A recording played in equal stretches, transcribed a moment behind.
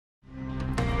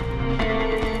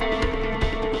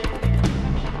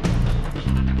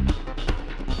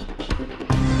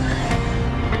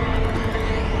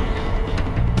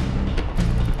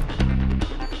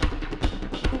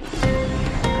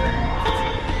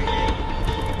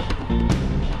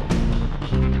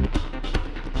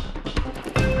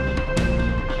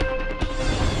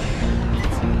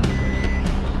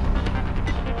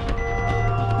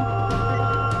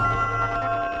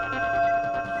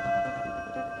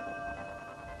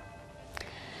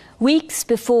Weeks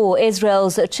before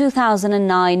Israel's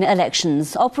 2009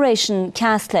 elections, Operation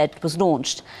Cast Lead was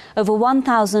launched. Over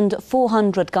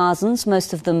 1,400 Gazans,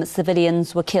 most of them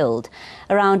civilians, were killed.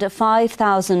 Around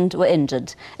 5,000 were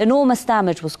injured. Enormous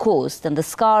damage was caused, and the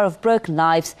scar of broken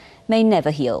lives may never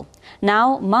heal.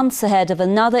 Now, months ahead of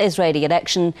another Israeli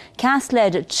election, Cast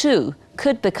Lead too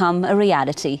could become a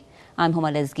reality. I'm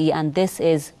Homa Lezgi, and this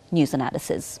is News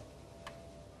Analysis.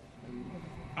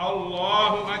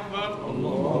 Allahu Akbar.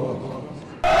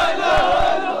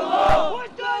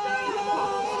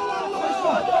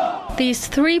 These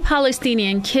three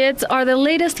Palestinian kids are the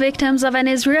latest victims of an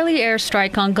Israeli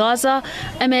airstrike on Gaza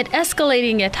amid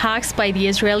escalating attacks by the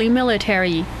Israeli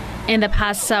military. In the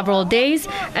past several days,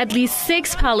 at least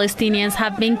 6 Palestinians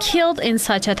have been killed in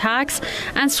such attacks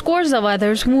and scores of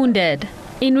others wounded.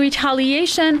 In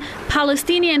retaliation,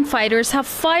 Palestinian fighters have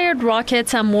fired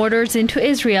rockets and mortars into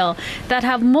Israel that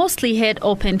have mostly hit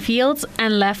open fields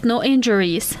and left no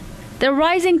injuries. The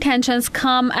rising tensions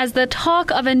come as the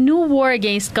talk of a new war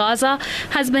against Gaza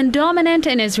has been dominant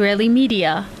in Israeli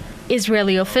media.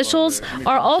 Israeli officials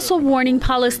are also warning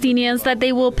Palestinians that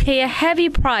they will pay a heavy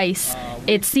price.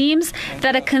 It seems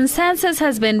that a consensus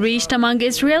has been reached among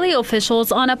Israeli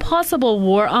officials on a possible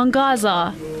war on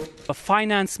Gaza.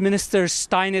 Finance Minister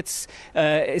Steinitz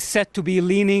is said to be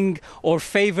leaning or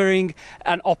favoring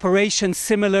an operation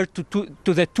similar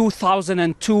to the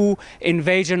 2002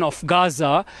 invasion of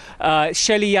Gaza.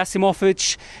 Shelley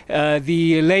Yasimovich,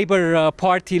 the Labour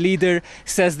Party leader,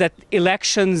 says that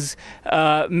elections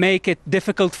make it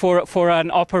difficult for an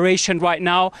operation right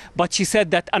now, but she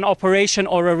said that an operation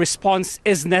or a response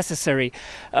is necessary.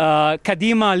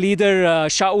 Kadima leader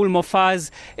Shaul Mofaz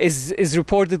is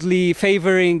reportedly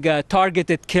favoring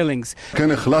targeted killings.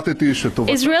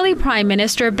 Israeli Prime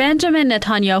Minister Benjamin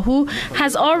Netanyahu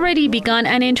has already begun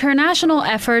an international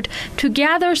effort to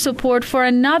gather support for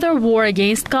another war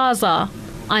against Gaza.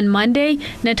 On Monday,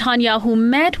 Netanyahu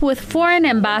met with foreign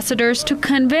ambassadors to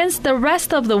convince the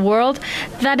rest of the world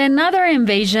that another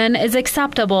invasion is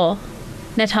acceptable.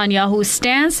 Netanyahu's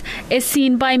stance is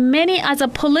seen by many as a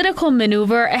political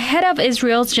maneuver ahead of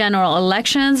Israel's general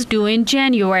elections due in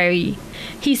January.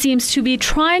 He seems to be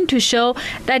trying to show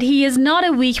that he is not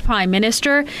a weak prime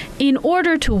minister in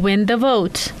order to win the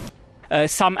vote.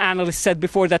 Some analysts said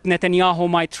before that Netanyahu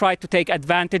might try to take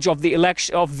advantage of the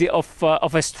election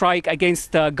of a strike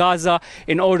against Gaza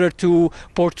in order to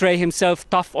portray himself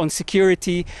tough on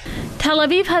security. Tel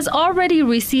Aviv has already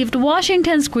received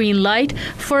Washington's green light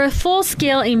for a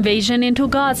full-scale invasion into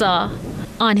Gaza.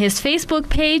 On his Facebook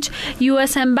page,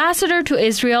 U.S. Ambassador to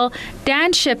Israel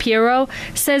Dan Shapiro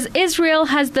says Israel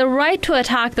has the right to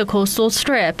attack the coastal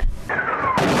strip.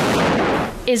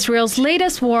 Israel's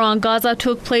latest war on Gaza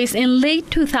took place in late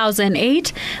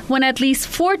 2008 when at least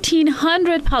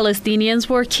 1,400 Palestinians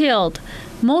were killed,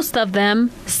 most of them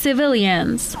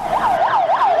civilians.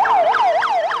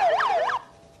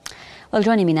 Well,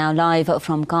 joining me now live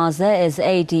from Gaza is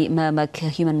A.D. Mermak,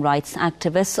 human rights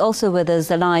activist. Also with us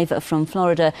live from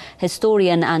Florida,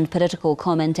 historian and political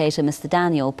commentator Mr.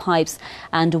 Daniel Pipes.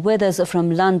 And with us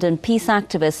from London, peace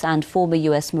activist and former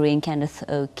U.S. Marine Kenneth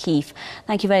O'Keefe.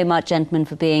 Thank you very much, gentlemen,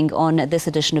 for being on this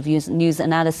edition of News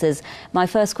Analysis. My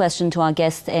first question to our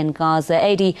guest in Gaza.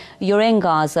 A.D., you're in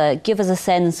Gaza. Give us a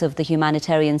sense of the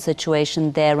humanitarian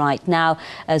situation there right now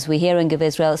as we're hearing of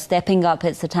Israel stepping up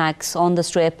its attacks on the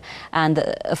Strip and,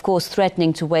 of course,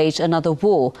 threatening to wage another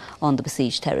war on the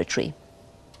besieged territory.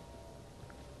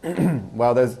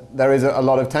 Well, there is a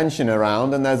lot of tension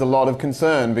around, and there's a lot of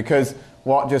concern because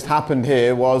what just happened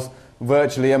here was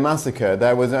virtually a massacre.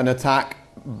 There was an attack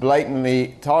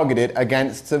blatantly targeted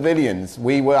against civilians.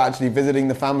 We were actually visiting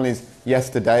the families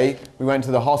yesterday. We went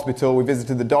to the hospital, we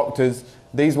visited the doctors.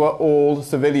 These were all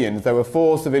civilians. There were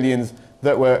 4 civilians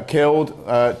that were killed,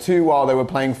 2 while they were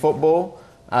playing football.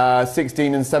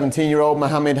 16 and 17-year-old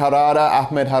Mohammed Harara,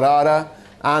 Ahmed Harara,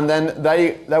 and then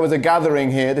there was a gathering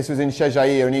here. This was in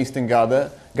Shejair in eastern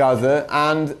Gaza,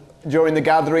 and during the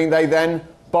gathering they then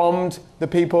bombed the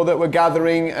people that were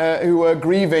gathering, who were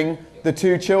grieving the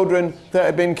 2 children that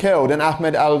had been killed, and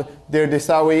Ahmed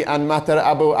al-Dirdisawi and Matar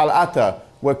Abu al-Atta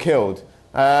were killed.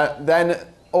 Then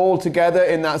all together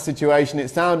in that situation, it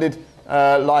sounded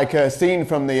like a scene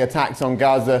from the attacks on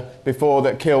Gaza before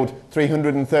that killed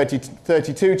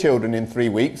 332 children in 3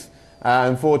 weeks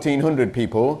and 1,400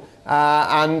 people.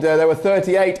 And there were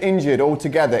 38 injured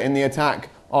altogether in the attack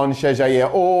on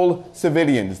Shejair, all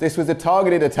civilians. This was a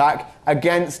targeted attack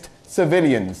against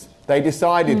civilians. They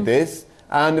decided this.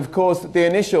 And of course, the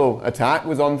initial attack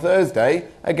was on Thursday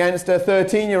against a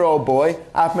 13-year-old boy,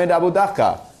 Ahmed Abu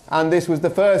Daqqa. and this was the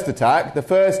first attack, the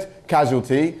first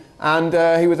casualty, and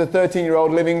he was a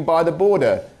 13-year-old living by the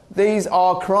border. These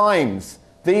are crimes.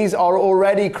 These are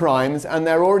already crimes, and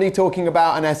they're already talking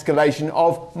about an escalation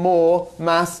of more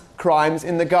mass crimes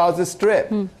in the Gaza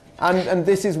Strip. And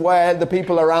this is where the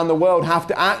people around the world have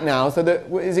to act now. So that,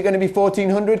 is it going to be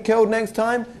 1,400 killed next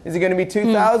time? Is it going to be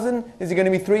 2,000? Is it going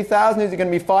to be 3,000? Is it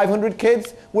going to be 500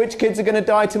 kids? Which kids are going to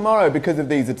die tomorrow because of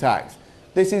these attacks?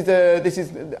 This is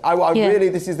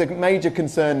the major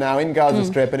concern now in Gaza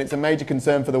Strip, and it's a major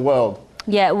concern for the world.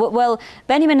 Yeah, well,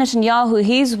 Benjamin Netanyahu,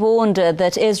 he's warned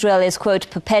that Israel is, quote,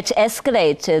 prepared to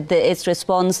escalate its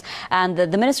response. And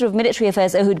the Minister of Military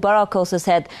Affairs, Ehud Barak, also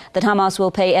said that Hamas will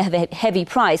pay a heavy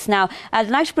price. Now, I'd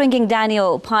like to bring in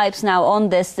Daniel Pipes now on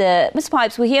this. Mr.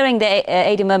 Pipes, we're hearing the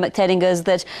Adi Mermak telling us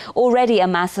that already a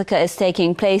massacre is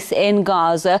taking place in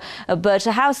Gaza. But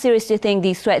how serious do you think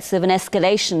these threats of an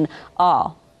escalation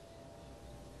are?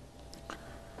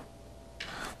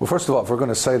 Well, first of all, if we're going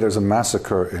to say there's a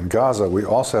massacre in Gaza, we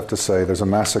also have to say there's a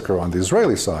massacre on the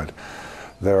Israeli side.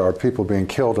 There are people being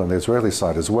killed on the Israeli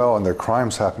side as well, and there are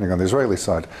crimes happening on the Israeli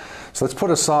side. So let's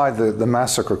put aside the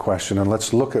massacre question and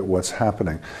let's look at what's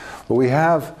happening. What we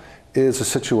have is a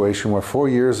situation where 4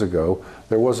 years ago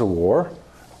there was a war,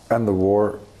 and the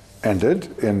war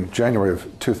ended in January of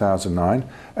 2009,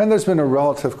 and there's been a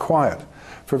relative quiet.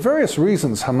 For various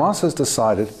reasons, Hamas has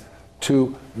decided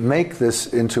to make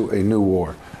this into a new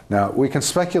war. Now, we can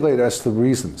speculate as to the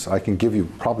reasons. I can give you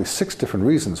probably 6 different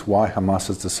reasons why Hamas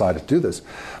has decided to do this.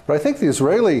 But I think the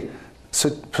Israeli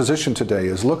position today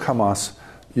is, look, Hamas,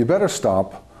 you better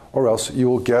stop or else you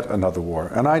will get another war.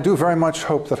 And I do very much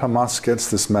hope that Hamas gets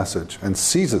this message and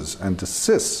seizes and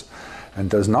desists and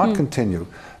does not continue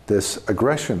this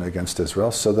aggression against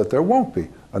Israel so that there won't be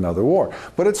another war.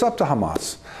 But it's up to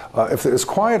Hamas. If there's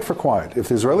quiet for quiet, if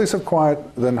the Israelis have quiet,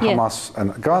 then Hamas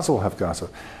and Gaza will have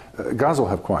Gaza will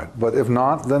have quiet. But if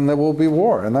not, then there will be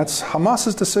war. And that's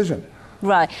Hamas's decision.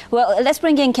 Right. Well, let's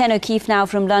bring in Ken O'Keefe now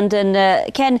from London.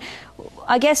 Ken,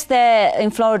 I guess they're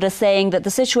in Florida saying that the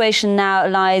situation now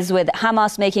lies with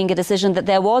Hamas making a decision, that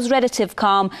there was relative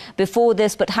calm before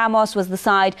this, but Hamas was the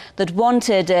side that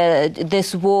wanted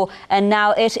this war, and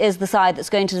now it is the side that's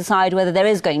going to decide whether there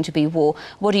is going to be war.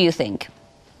 What do you think?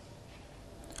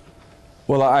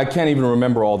 Well, I can't even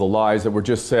remember all the lies that were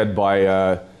just said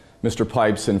by Mr.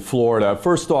 Pipes in Florida.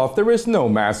 First off, there is no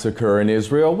massacre in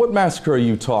Israel. What massacre are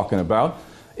you talking about?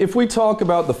 If we talk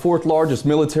about the 4th largest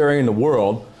military in the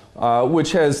world,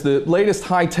 which has the latest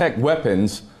high-tech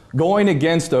weapons, going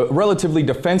against a relatively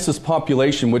defenseless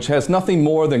population which has nothing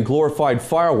more than glorified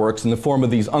fireworks in the form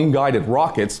of these unguided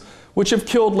rockets, which have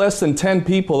killed less than 10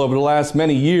 people over the last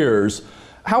many years,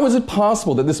 how is it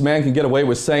possible that this man can get away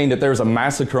with saying that there's a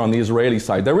massacre on the Israeli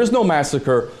side? There is no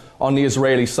massacre on the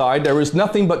Israeli side. There is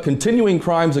nothing but continuing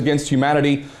crimes against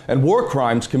humanity and war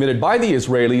crimes committed by the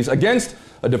Israelis against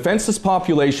a defenseless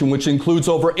population which includes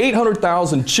over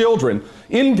 800,000 children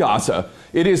in Gaza.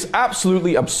 It is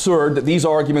absolutely absurd that these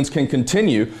arguments can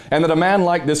continue and that a man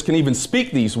like this can even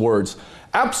speak these words.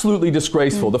 Absolutely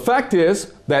disgraceful. The fact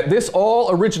is that this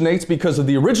all originates because of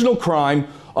the original crime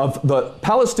of the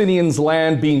Palestinians'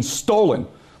 land being stolen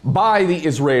by the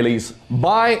Israelis,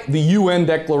 by the UN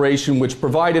declaration, which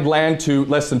provided land to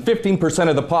less than 15%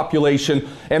 of the population,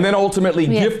 and then ultimately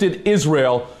gifted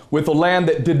Israel with a land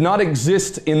that did not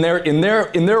exist in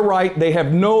their right. They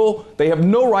have no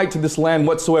right to this land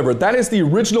whatsoever. That is the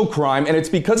original crime, and it's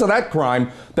because of that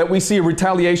crime that we see a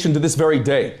retaliation to this very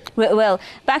day. Well,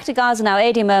 back to Gaza now.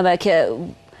 Adi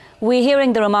Mermak, we're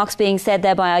hearing the remarks being said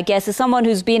there by, I guess, as someone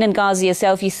who's been in Gaza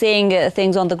yourself, you're seeing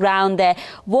things on the ground there.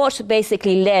 What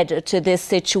basically led to this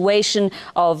situation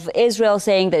of Israel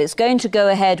saying that it's going to go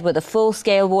ahead with a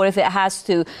full-scale war if it has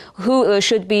to? Who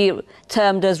should be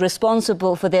termed as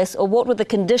responsible for this, or what were the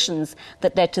conditions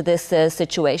that led to this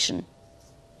situation?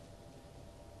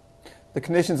 The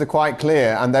conditions are quite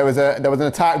clear, and there was an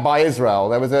attack by Israel.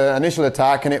 There was an initial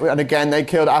attack, and again they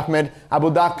killed Ahmed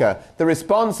Abu Daqqa. The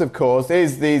response, of course,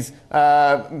 is these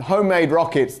homemade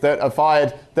rockets that are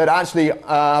fired that actually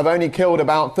have only killed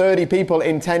about 30 people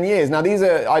in 10 years. Now, these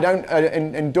are, I don't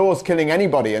endorse killing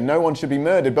anybody, and no one should be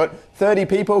murdered, but 30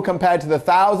 people compared to the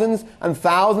thousands and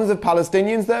thousands of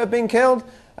Palestinians that have been killed.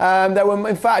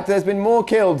 In fact, there's been more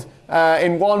killed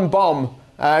in one bomb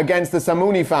against the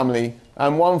Samuni family,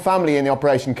 one family in the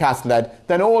Operation Cast Lead,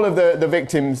 than all of the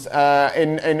victims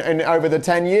in over the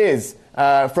 10 years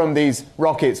from these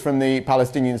rockets from the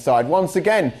Palestinian side. Once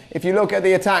again, if you look at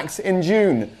the attacks in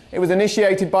June, it was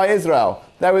initiated by Israel.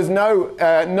 There was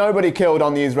nobody killed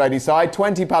on the Israeli side,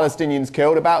 20 Palestinians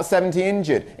killed, about 70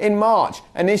 injured. In March,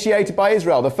 initiated by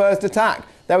Israel, the first attack.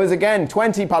 there was again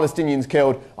 20 Palestinians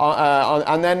killed,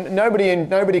 and then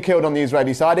nobody killed on the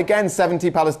Israeli side. Again, 70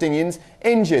 Palestinians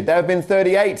injured. There have been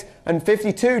 38 and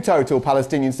 52 total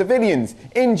Palestinian civilians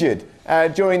injured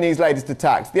during these latest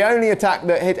attacks. The only attack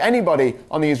that hit anybody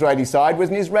on the Israeli side was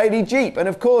an Israeli jeep. And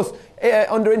of course,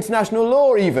 under international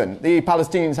law even, the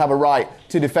Palestinians have a right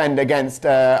to defend against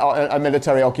a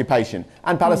military occupation.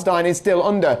 And Palestine is still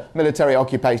under military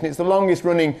occupation. It's the longest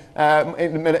running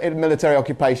military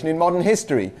occupation in modern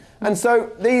history. And so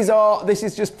this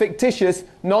is just fictitious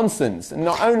nonsense. And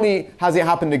not only has it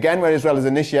happened again where Israel has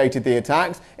initiated the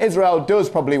attacks, Israel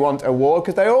does probably want a war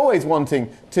because they're always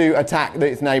wanting to attack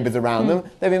its neighbours around them.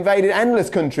 They've invaded endless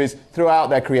countries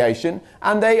throughout their creation.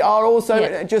 And they are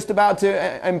also just about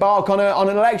to embark on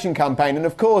an election campaign. And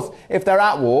of course, if they're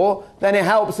at war, then it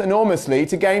helps enormously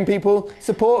to gain people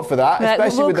support for that,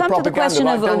 especially with the propaganda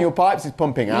like Daniel Pipes is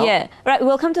pumping out. Yeah, right.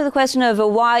 We'll come to the question of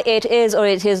why it is or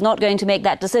it is not going to make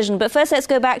that decision. But first, let's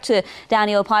go back to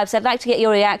Daniel Pipes. I'd like to get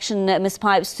your reaction, Mr.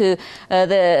 Pipes, to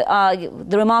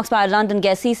the remarks by our London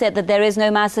guest. He said that there is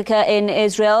no massacre in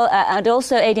Israel. And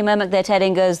also, A.D. Mermak, they're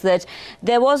telling us that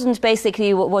there wasn't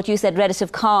basically what you said,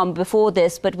 relative calm before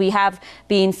this, but we have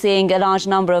been seeing a large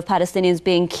number of Palestinians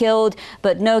being killed,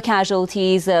 but no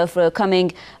casualties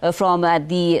coming from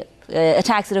the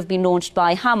attacks that have been launched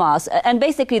by Hamas. And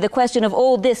basically the question of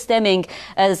all this stemming,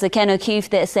 as Ken O'Keefe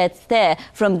said there,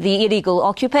 from the illegal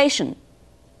occupation.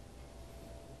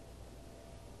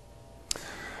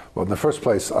 Well, in the first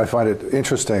place, I find it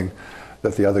interesting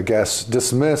that the other guests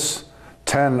dismiss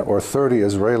 10 or 30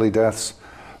 Israeli deaths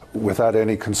without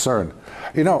any concern.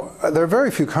 You know, there are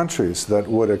very few countries that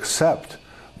would accept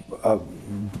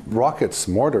rockets,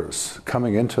 mortars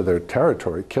coming into their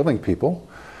territory, killing people,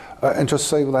 and just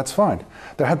say, well, that's fine.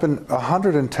 There have been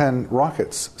 110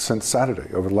 rockets since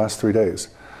Saturday, over the last 3 days,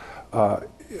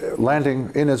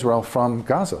 landing in Israel from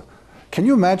Gaza. Can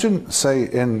you imagine, say,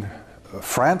 in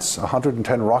France,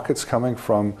 110 rockets coming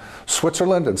from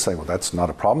Switzerland and saying, well, that's not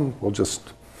a problem, we'll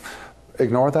just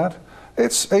ignore that?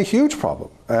 It's a huge problem.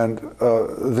 And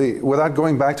without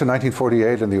going back to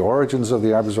 1948 and the origins of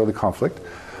the Arab-Israeli conflict,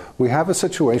 we have a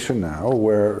situation now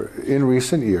where in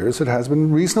recent years it has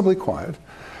been reasonably quiet,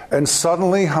 and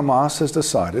suddenly Hamas has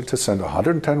decided to send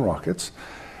 110 rockets.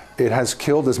 It has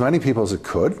killed as many people as it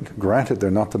could. Granted,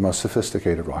 they're not the most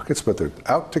sophisticated rockets, but they're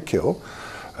out to kill,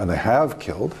 and they have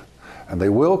killed, and they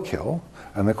will kill.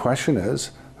 And the question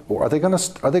is, are they going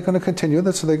to continue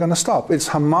this? Are they going to stop? It's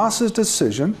Hamas's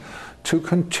decision to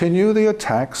continue the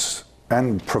attacks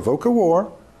and provoke a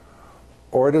war,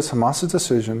 or it is Hamas's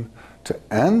decision to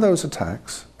end those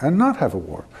attacks and not have a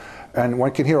war. And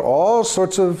one can hear all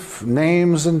sorts of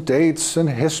names and dates and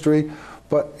history,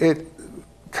 but it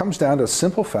comes down to a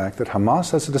simple fact that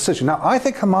Hamas has a decision. Now, I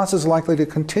think Hamas is likely to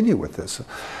continue with this,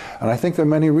 and I think there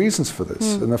are many reasons for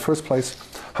this. In the first place,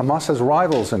 Hamas has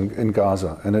rivals in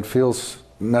Gaza, and it feels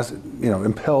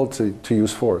impelled to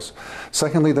use force.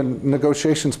 Secondly, the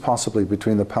negotiations possibly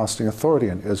between the Palestinian Authority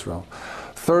and Israel.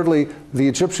 Thirdly, the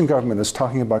Egyptian government is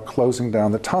talking about closing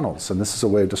down the tunnels, and this is a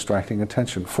way of distracting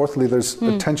attention. Fourthly, there's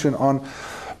attention on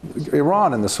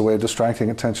Iran, and this is a way of distracting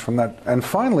attention from that. And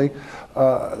finally,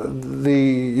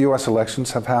 the U.S.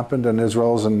 elections have happened, and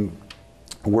Israel's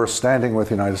we're standing with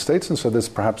the United States, and so there's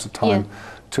perhaps a time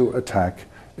to attack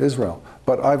Israel.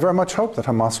 But I very much hope that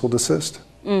Hamas will desist.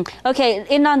 Okay,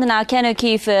 in London now, Ken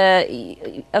O'Keefe,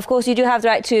 of course you do have the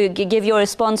right to give your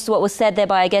response to what was said there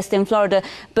by a guest in Florida,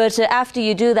 but after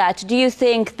you do that, do you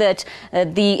think that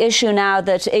the issue now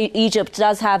that Egypt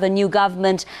does have a new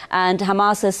government and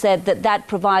Hamas has said that that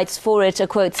provides for it a,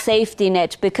 quote, safety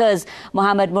net because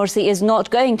Mohamed Morsi is not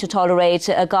going to tolerate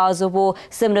a Gaza war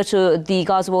similar to the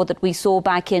Gaza war that we saw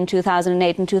back in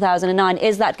 2008 and 2009,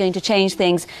 is that going to change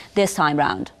things this time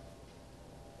round?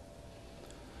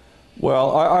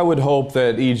 Well, I would hope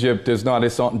that Egypt does not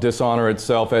dishonor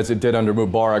itself as it did under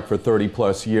Mubarak for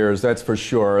 30-plus years, that's for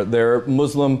sure. Their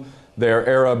Muslim, their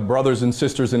Arab brothers and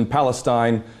sisters in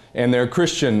Palestine, and their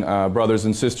Christian brothers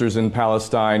and sisters in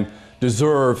Palestine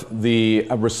deserve the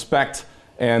respect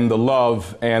and the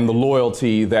love and the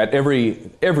loyalty that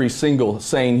every single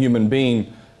sane human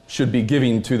being should be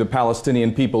giving to the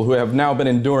Palestinian people who have now been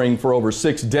enduring for over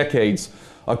 6 decades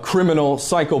a criminal,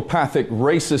 psychopathic,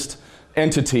 racist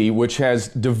entity which has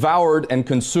devoured and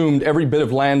consumed every bit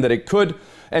of land that it could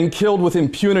and killed with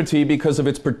impunity because of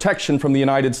its protection from the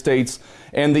United States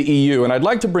and the EU. And I'd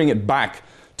like to bring it back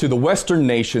to the Western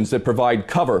nations that provide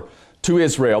cover to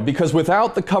Israel, because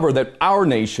without the cover that our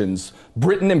nations,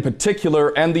 Britain in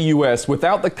particular and the U.S.,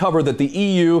 without the cover that the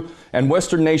EU and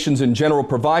Western nations in general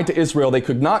provide to Israel, they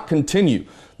could not continue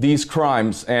these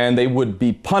crimes and they would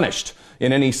be punished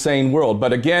in any sane world.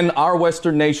 But again, our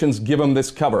Western nations give them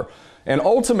this cover. And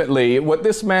ultimately, what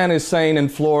this man is saying in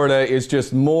Florida is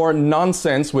just more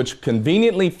nonsense, which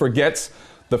conveniently forgets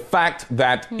the fact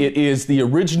that it is the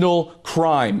original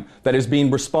crime that is being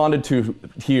responded to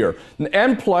here.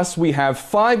 And plus, we have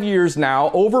 5 years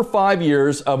now, over 5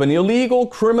 years of an illegal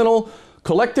criminal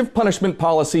collective punishment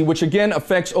policy, which again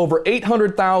affects over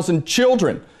 800,000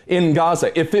 children in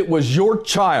Gaza. If it was your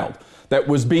child that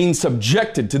was being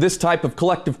subjected to this type of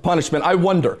collective punishment, I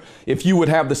wonder if you would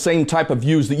have the same type of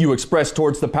views that you express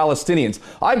towards the Palestinians.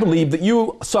 I believe that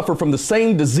you suffer from the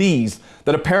same disease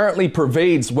that apparently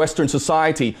pervades Western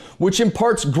society, which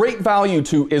imparts great value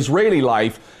to Israeli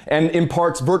life and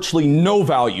imparts virtually no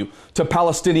value to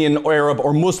Palestinian, Arab,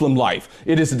 or Muslim life.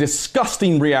 It is a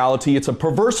disgusting reality. It's a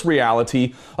perverse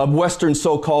reality of Western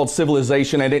so-called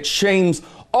civilization, and it shames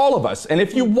all of us. And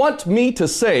if you want me to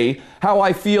say how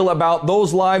I feel about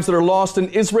those lives that are lost in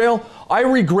Israel, I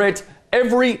regret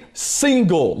every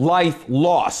single life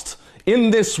lost in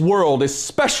this world,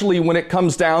 especially when it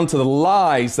comes down to the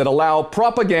lies that allow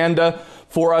propaganda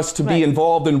for us to be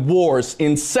involved in wars,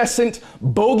 incessant,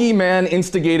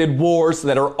 bogeyman-instigated wars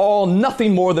that are all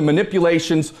nothing more than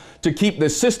manipulations to keep the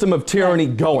system of tyranny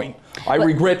going. I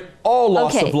regret all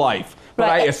loss of life. But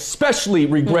I especially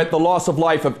regret the loss of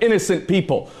life of innocent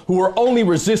people who are only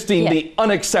resisting the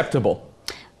unacceptable.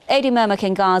 A.D. Mermak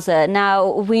in Gaza.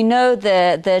 Now, we know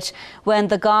that when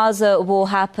the Gaza war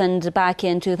happened back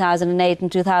in 2008 and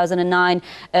 2009,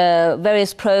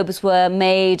 various probes were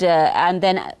made, and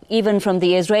then even from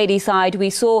the Israeli side, we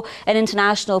saw an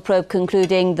international probe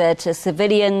concluding that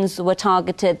civilians were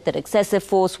targeted, that excessive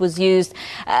force was used.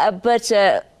 But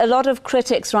a lot of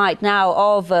critics right now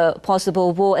of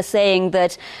possible war are saying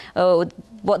that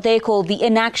what they call the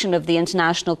inaction of the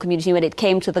international community when it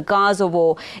came to the Gaza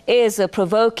war is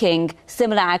provoking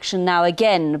similar action now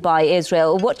again by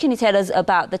Israel. What can you tell us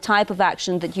about the type of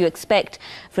action that you expect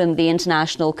from the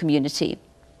international community?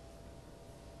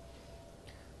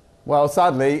 Well,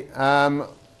 sadly,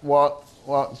 what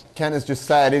Kenneth just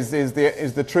said is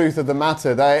the truth of the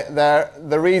matter.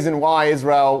 The reason why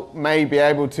Israel may be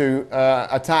able to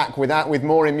attack with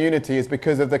more immunity is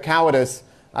because of the cowardice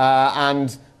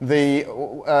and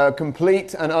the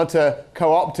complete and utter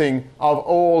co-opting of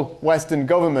all Western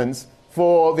governments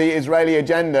for the Israeli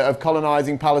agenda of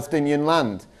colonizing Palestinian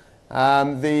land.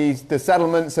 The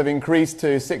settlements have increased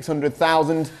to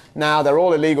 600,000 now. They're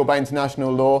all illegal by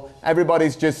international law.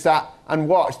 Everybody's just sat and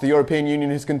watched. The European Union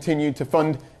has continued to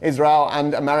fund Israel,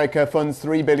 and America funds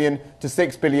 $3 billion to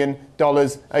 $6 billion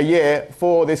a year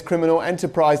for this criminal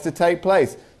enterprise to take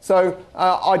place. So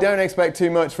I don't expect too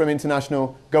much from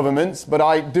international governments, but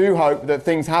I do hope that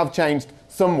things have changed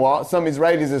somewhat. Some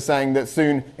Israelis are saying that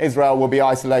soon Israel will be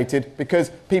isolated because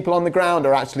people on the ground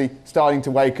are actually starting to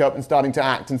wake up and starting to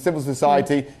act, and civil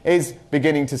society is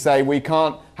beginning to say we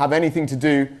can't have anything to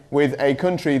do with a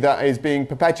country that is being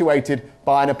perpetuated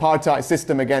by an apartheid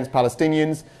system against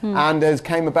Palestinians and has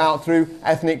came about through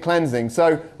ethnic cleansing.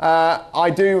 So I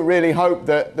do really hope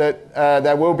that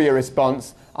there will be a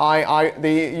response.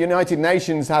 The United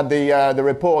Nations had the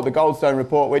report, the Goldstone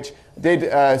report, which did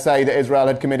say that Israel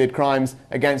had committed crimes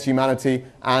against humanity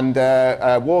and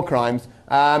war crimes.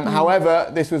 However,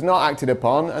 this was not acted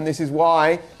upon, and this is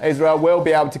why Israel will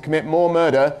be able to commit more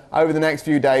murder over the next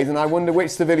few days. And I wonder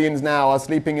which civilians now are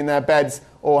sleeping in their beds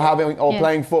or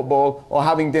playing football or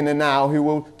having dinner now who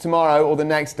will tomorrow or the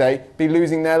next day be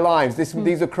losing their lives.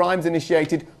 These are crimes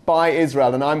initiated by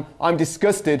Israel, and I'm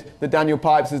disgusted that Daniel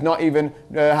Pipes has not even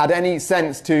had any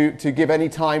sense to give any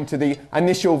time to the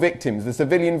initial victims, the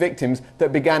civilian victims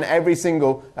that began every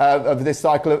single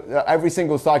cycle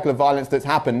of violence that's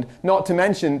happened. Not to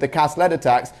mention the cast-lead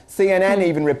attacks. CNN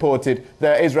even reported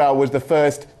that Israel was the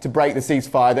first to break the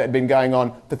ceasefire that had been going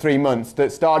on for 3 months,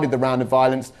 that started the round of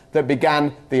violence, that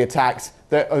began the attacks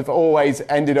that have always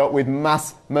ended up with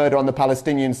mass murder on the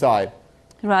Palestinian side.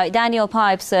 Right, Daniel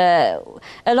Pipes, a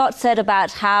lot said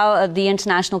about how the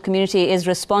international community is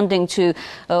responding to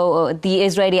the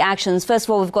Israeli actions. First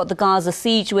of all, we've got the Gaza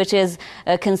siege, which is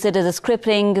considered as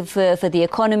crippling for the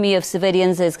economy of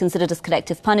civilians, is considered as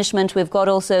collective punishment. We've got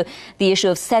also the issue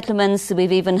of settlements.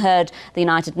 We've even heard the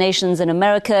United Nations and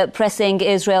America pressing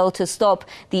Israel to stop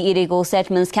the illegal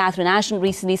settlements. Catherine Ashton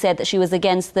recently said that she was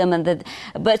against them.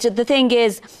 But the thing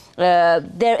is,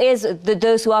 there is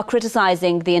those who are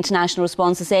criticizing the international response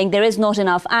response is saying there is not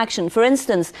enough action. For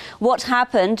instance, what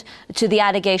happened to the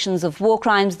allegations of war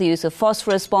crimes, the use of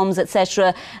phosphorus bombs,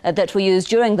 etc., that were used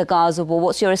during the Gaza war?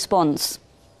 What's your response?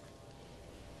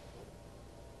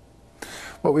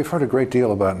 Well, we've heard a great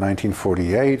deal about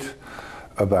 1948,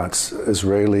 about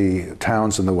Israeli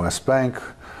towns in the West Bank,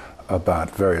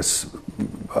 about various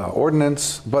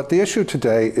ordnance, but the issue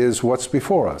today is what's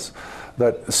before us.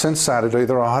 That since Saturday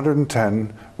there are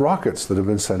 110 rockets that have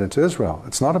been sent into Israel.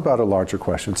 It's not about a larger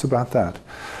question, it's about that.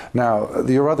 Now,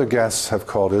 your other guests have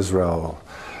called Israel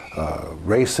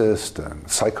racist and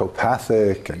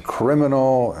psychopathic and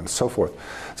criminal and so forth.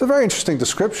 It's a very interesting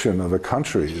description of a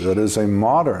country that is a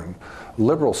modern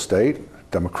liberal state,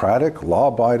 democratic,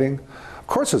 law-abiding. Of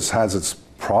course it has its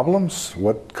problems.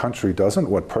 What country doesn't?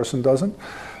 What person doesn't?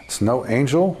 It's no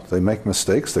angel. They make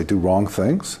mistakes. They do wrong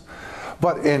things.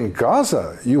 But in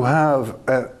Gaza, you have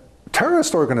a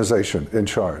terrorist organization in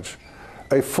charge,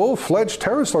 a full-fledged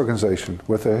terrorist organization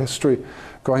with a history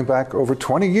going back over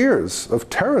 20 years of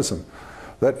terrorism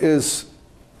that is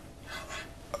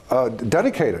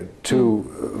dedicated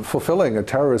to fulfilling a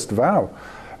terrorist vow.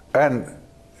 And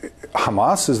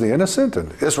Hamas is the innocent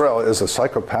and Israel is a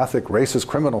psychopathic, racist,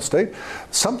 criminal state.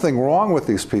 Something wrong with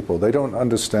these people. They don't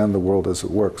understand the world as it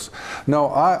works. No,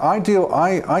 I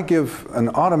give an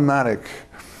automatic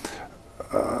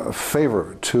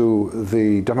favor to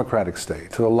the democratic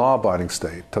state, to the law-abiding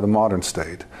state, to the modern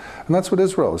state. And that's what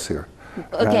Israel is here.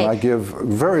 Okay. And I give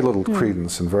very little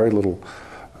credence and very little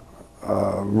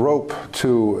rope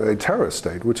to a terrorist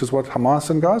state, which is what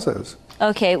Hamas in Gaza is.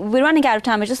 Okay, we're running out of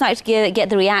time. I'd just like to get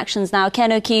the reactions now.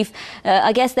 Ken O'Keefe,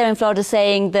 I guess they're in Florida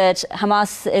saying that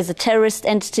Hamas is a terrorist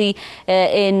entity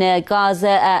in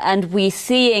Gaza, and we're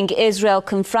seeing Israel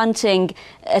confronting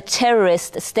a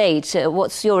terrorist state.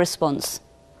 What's your response?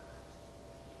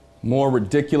 More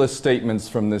ridiculous statements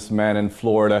from this man in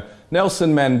Florida.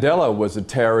 Nelson Mandela was a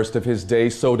terrorist of his day,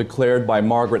 so declared by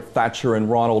Margaret Thatcher and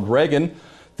Ronald Reagan.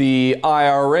 The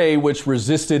IRA, which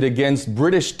resisted against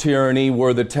British tyranny,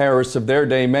 were the terrorists of their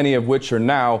day, many of which are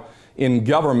now in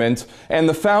government. And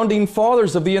the founding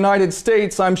fathers of the United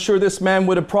States, I'm sure this man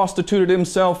would have prostituted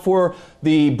himself for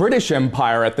the British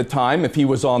Empire at the time if he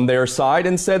was on their side,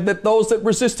 and said that those that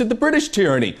resisted the British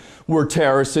tyranny were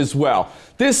terrorists as well.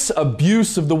 This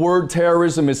abuse of the word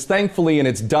terrorism is thankfully in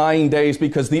its dying days,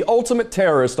 because the ultimate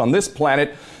terrorist on this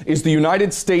planet is the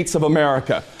United States of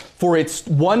America. For its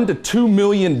 1 to 2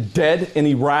 million dead in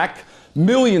Iraq,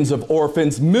 millions of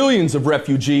orphans, millions of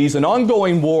refugees, an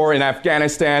ongoing war in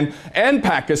Afghanistan and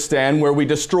Pakistan where we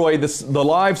destroy the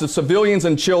lives of civilians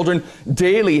and children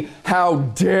daily. How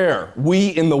dare we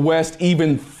in the West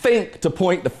even think to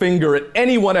point the finger at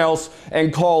anyone else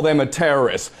and call them a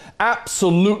terrorist?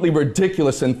 Absolutely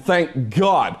ridiculous, and thank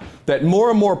God that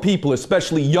more and more people,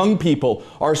 especially young people,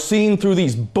 are seeing through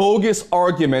these bogus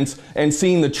arguments and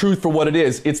seeing the truth for what it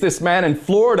is. It's this man in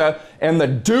Florida and the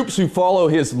dupes who follow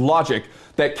his logic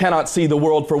that cannot see the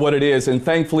world for what it is, and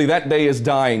thankfully that day is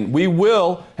dying. We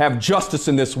will have justice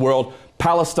in this world.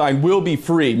 Palestine will be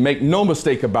free. Make no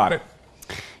mistake about it.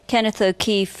 Kenneth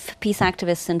O'Keefe, peace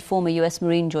activist and former US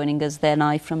Marine, joining us there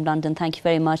live from London. Thank you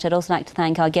very much. I'd also like to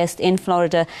thank our guest in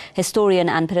Florida, historian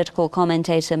and political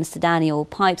commentator Mr. Daniel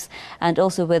Pipes, and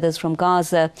also with us from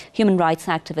Gaza, human rights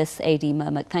activist A.D.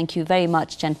 Murmuk. Thank you very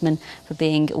much, gentlemen, for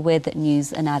being with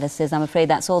News Analysis. I'm afraid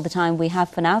that's all the time we have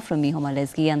for now from me, Homa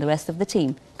Lesgi, and the rest of the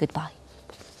team. Goodbye.